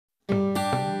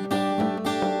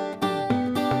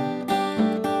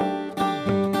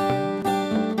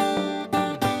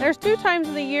2 times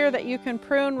of the year that you can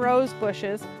prune rose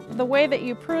bushes. The way that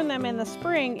you prune them in the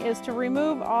spring is to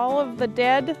remove all of the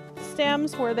dead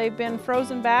stems where they've been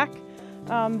frozen back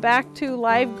to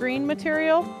live green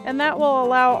material, and that will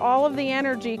allow all of the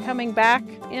energy coming back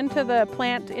into the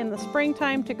plant in the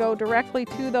springtime to go directly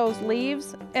to those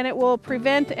leaves, and it will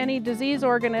prevent any disease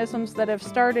organisms that have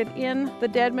started in the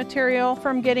dead material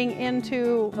from getting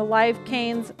into the live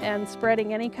canes and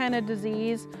spreading any kind of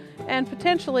disease, and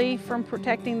potentially from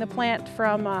protecting the plant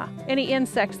from any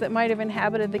insects that might have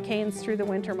inhabited the canes through the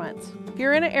winter months. If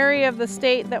you're in an area of the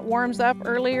state that warms up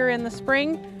earlier in the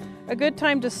spring, a good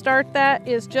time to start that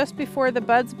is just before the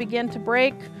buds begin to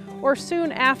break or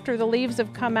soon after the leaves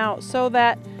have come out, so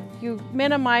that you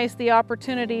minimize the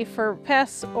opportunity for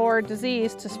pests or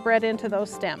disease to spread into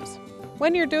those stems.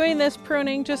 When you're doing this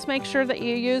pruning, just make sure that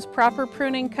you use proper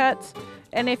pruning cuts,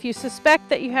 and if you suspect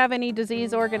that you have any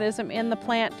disease organism in the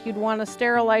plant, you'd want to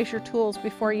sterilize your tools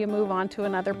before you move on to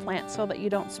another plant so that you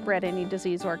don't spread any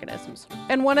disease organisms.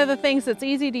 And one of the things that's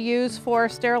easy to use for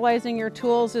sterilizing your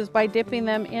tools is by dipping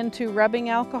them into rubbing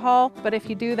alcohol, but if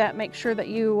you do that, make sure that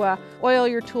you oil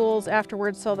your tools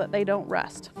afterwards so that they don't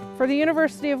rust. For the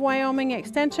University of Wyoming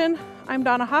Extension, I'm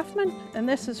Donna Hoffman, and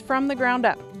this is From the Ground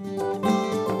Up.